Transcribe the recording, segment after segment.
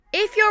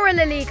If you're a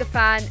La Liga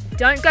fan,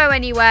 don't go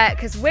anywhere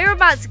because we're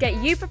about to get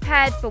you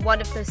prepared for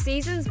one of the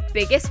season's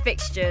biggest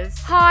fixtures.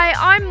 Hi,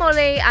 I'm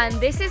Molly and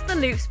this is the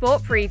Loop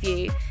Sport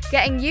Preview,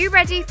 getting you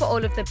ready for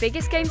all of the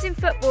biggest games in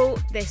football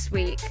this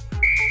week.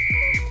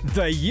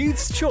 The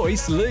Youth's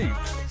Choice Loop.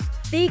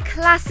 The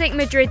classic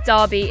Madrid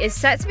derby is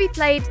set to be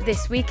played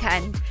this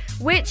weekend,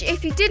 which,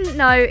 if you didn't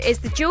know, is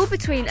the duel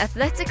between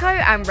Atletico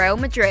and Real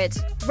Madrid.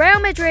 Real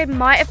Madrid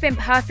might have been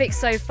perfect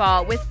so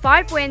far with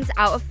 5 wins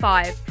out of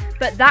 5,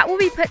 but that will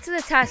be put to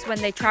the test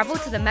when they travel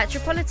to the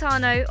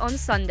Metropolitano on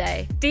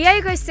Sunday.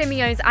 Diego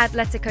Simeone's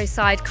Atletico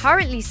side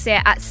currently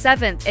sit at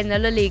 7th in the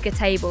La Liga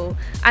table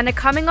and are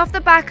coming off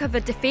the back of a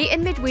defeat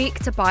in midweek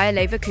to Bayer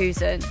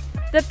Leverkusen.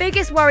 The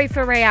biggest worry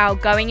for Real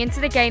going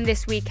into the game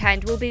this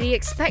weekend will be the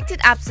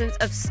expected absence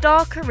of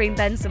star Karim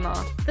Benzema.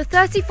 The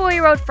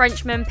 34-year-old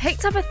Frenchman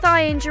picked up a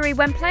thigh injury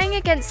when playing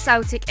against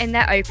Celtic in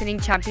their opening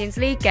Champions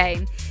League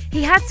game.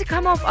 He had to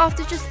come off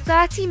after just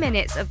 30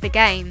 minutes of the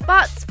game.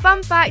 But,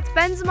 fun fact,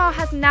 Benzema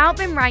has now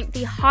been ranked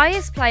the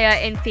highest player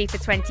in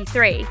FIFA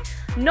 23,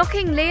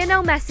 knocking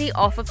Lionel Messi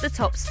off of the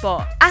top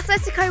spot.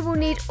 Atletico will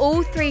need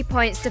all 3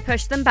 points to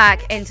push them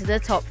back into the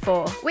top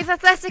 4. With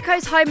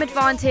Atletico's home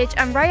advantage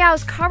and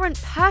Real's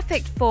current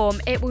perfect form,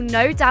 it will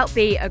no doubt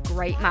be a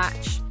great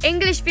match.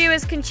 English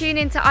viewers can tune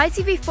into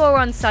ITV4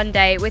 on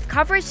Sunday with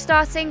coverage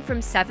starting from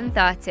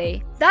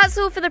 7:30. That's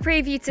all for the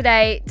preview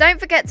today. Don't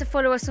forget to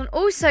follow us on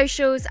all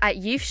socials at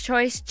Youth's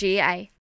Choice GA.